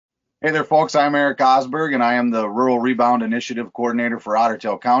Hey there, folks. I'm Eric Osberg, and I am the Rural Rebound Initiative Coordinator for Otter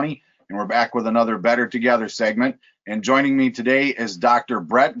Tail County. And we're back with another Better Together segment. And joining me today is Dr.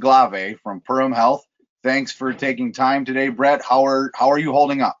 Brett Glawe from Perham Health. Thanks for taking time today, Brett. How are you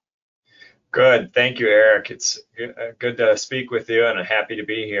holding up? Good. Thank you, Eric. It's good to speak with you, and I'm happy to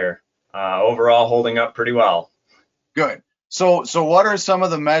be here. Overall, holding up pretty well. Good. So what are some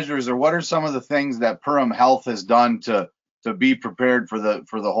of the measures, or what are some of the things that Perham Health has done to be prepared for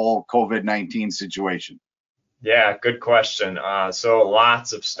the whole COVID-19 situation? Yeah, good question. So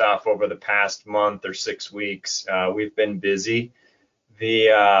lots of stuff over the past month or 6 weeks. We've been busy.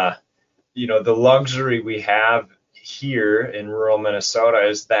 The the luxury we have here in rural Minnesota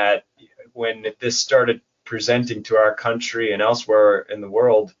is that when this started presenting to our country and elsewhere in the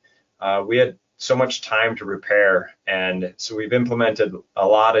world, we had so much time to prepare, and so we've implemented a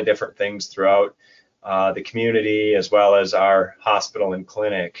lot of different things throughout the community as well as our hospital and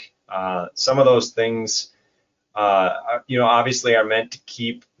clinic. Some of those things, obviously are meant to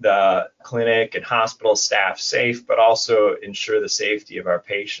keep the clinic and hospital staff safe, but also ensure the safety of our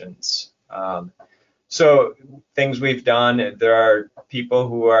patients. So things we've done, there are people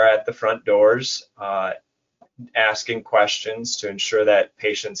who are at the front doors asking questions to ensure that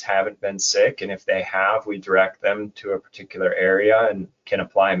patients haven't been sick, and if they have, we direct them to a particular area and can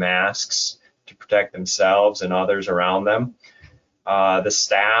apply masks to protect themselves and others around them. The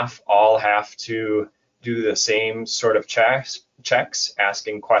staff all have to do the same sort of checks,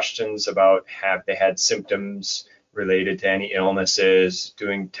 asking questions about have they had symptoms related to any illnesses,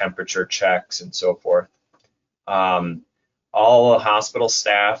 doing temperature checks, and so forth. All hospital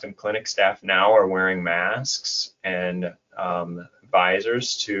staff and clinic staff now are wearing masks and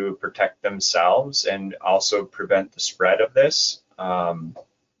visors to protect themselves and also prevent the spread of this.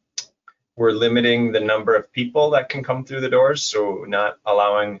 We're limiting the number of people that can come through the doors, so not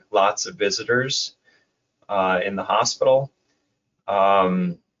allowing lots of visitors in the hospital.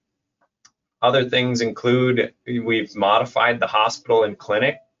 Other things include we've modified the hospital and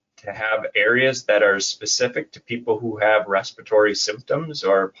clinic to have areas that are specific to people who have respiratory symptoms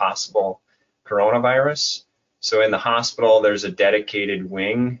or possible coronavirus. So in the hospital, there's a dedicated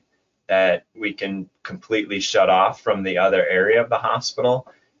wing that we can completely shut off from the other area of the hospital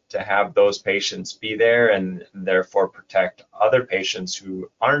to have those patients be there and therefore protect other patients who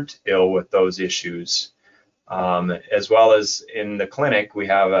aren't ill with those issues. As well as in the clinic, we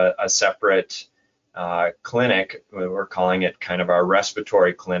have a separate clinic. We're calling it kind of our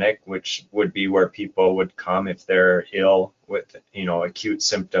respiratory clinic, which would be where people would come if they're ill with, acute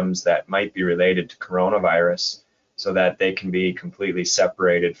symptoms that might be related to coronavirus, so that they can be completely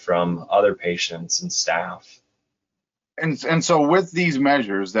separated from other patients and staff. And so with these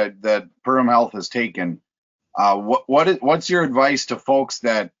measures that Perham Health has taken, what's your advice to folks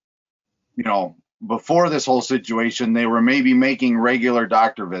that, before this whole situation, they were maybe making regular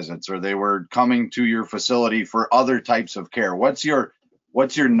doctor visits, or they were coming to your facility for other types of care? What's your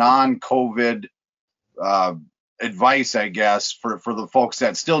non-COVID advice, I guess, for the folks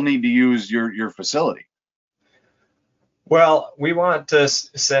that still need to use your facility? Well, we want to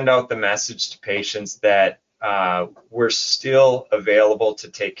send out the message to patients that we're still available to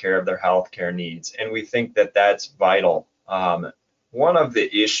take care of their healthcare needs, and we think that that's vital. One of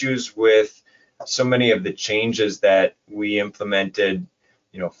the issues with so many of the changes that we implemented,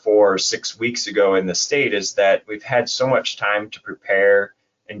 4 or 6 weeks ago in the state is that we've had so much time to prepare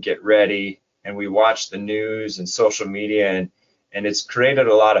and get ready, and we watch the news and social media, and it's created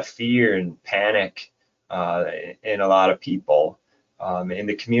a lot of fear and panic in a lot of people in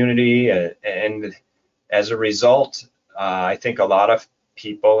the community, and as a result, I think a lot of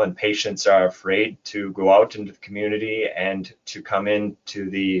people and patients are afraid to go out into the community and to come into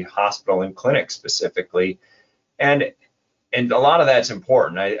the hospital and clinic specifically. And a lot of that's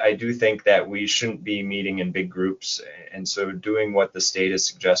important. I do think that we shouldn't be meeting in big groups, and so doing what the state has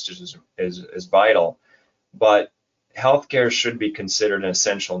suggested is vital. But healthcare should be considered an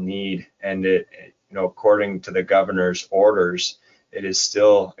essential need, and according to the governor's orders, it is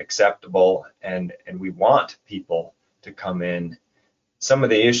still acceptable, and we want people to come in. Some of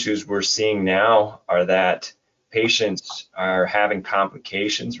the issues we're seeing now are that patients are having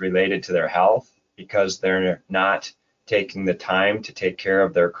complications related to their health because they're not taking the time to take care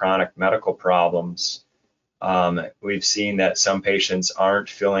of their chronic medical problems. We've seen that some patients aren't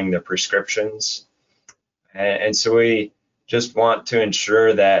filling their prescriptions, and so we just want to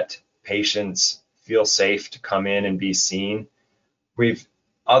ensure that patients feel safe to come in and be seen.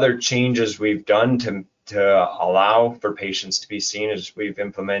 Other changes we've done to allow for patients to be seen is we've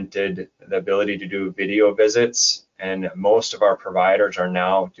implemented the ability to do video visits And most of our providers are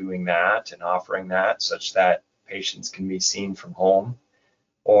now doing that and offering that, such that patients can be seen from home,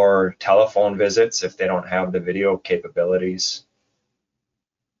 or telephone visits if they don't have the video capabilities.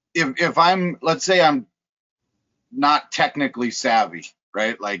 If I'm, let's say I'm not technically savvy,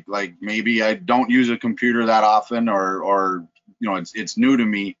 right? Like maybe I don't use a computer that often, or it's new to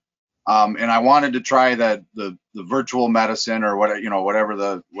me, and I wanted to try the virtual medicine, or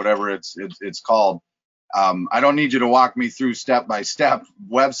whatever it's called. I don't need you to walk me through step by step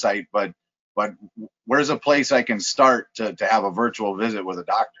website, but where's a place I can start to have a virtual visit with a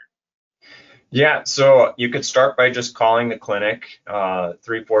doctor? Yeah, so you could start by just calling the clinic,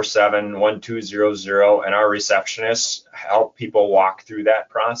 347-1200, and our receptionists help people walk through that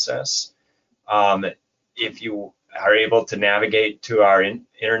process. If you are able to navigate to our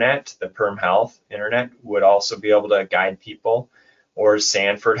internet, the Perham Health internet would also be able to guide people, or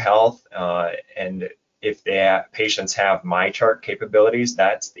Sanford Health, and if patients have MyChart capabilities,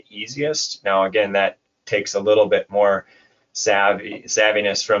 that's the easiest. Now, again, that takes a little bit more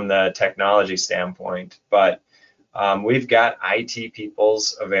savviness from the technology standpoint, but we've got IT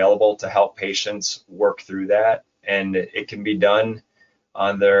peoples available to help patients work through that, and it can be done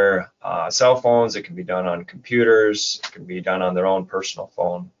on their cell phones, it can be done on computers, it can be done on their own personal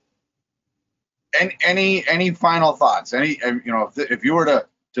phone. And any final thoughts? If you were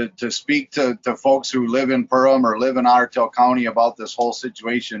to speak to folks who live in Perham or live in Ottertail County about this whole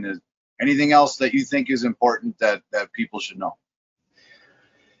situation, is anything else that you think is important that people should know?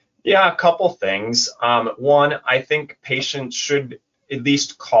 Yeah, a couple things. One, I think patients should at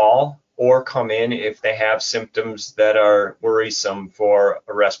least call or come in if they have symptoms that are worrisome for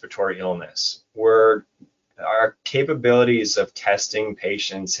a respiratory illness. Our capabilities of testing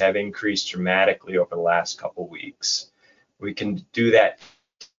patients have increased dramatically over the last couple weeks. We can do that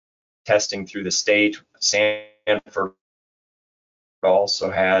testing through the state. Sanford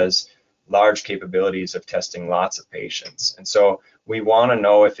also has large capabilities of testing lots of patients. And so we want to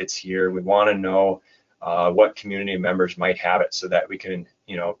know if it's here. We want to know what community members might have it, so that we can,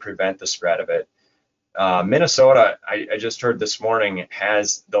 prevent the spread of it. Minnesota, I just heard this morning,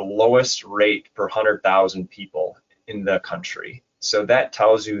 has the lowest rate per 100,000 people in the country. So that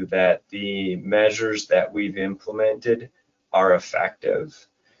tells you that the measures that we've implemented are effective.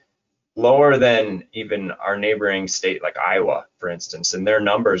 Lower than even our neighboring state like Iowa, for instance, and their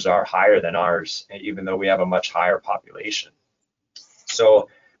numbers are higher than ours, even though we have a much higher population. So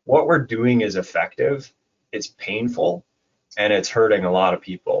what we're doing is effective. It's painful, and it's hurting a lot of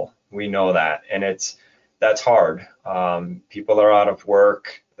people. We know that, and that's hard. People are out of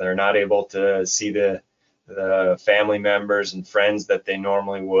work. They're not able to see the family members and friends that they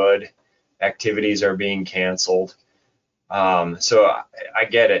normally would. Activities are being canceled. So I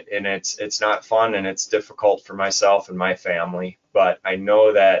get it, and it's not fun, and it's difficult for myself and my family, but I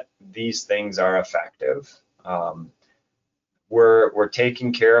know that these things are effective. We're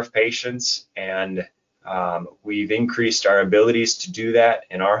taking care of patients, and we've increased our abilities to do that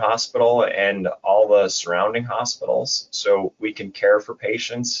in our hospital and all the surrounding hospitals, so we can care for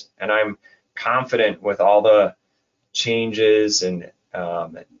patients. And I'm confident with all the changes and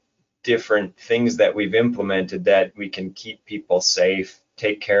different things that we've implemented that we can keep people safe,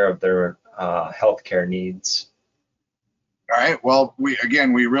 take care of their healthcare needs. All right. Well, we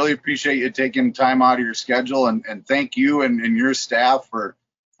really appreciate you taking time out of your schedule, and thank you and your staff for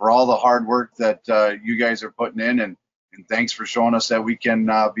all the hard work that you guys are putting in, and thanks for showing us that we can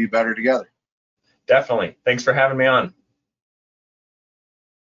be better together. Definitely. Thanks for having me on.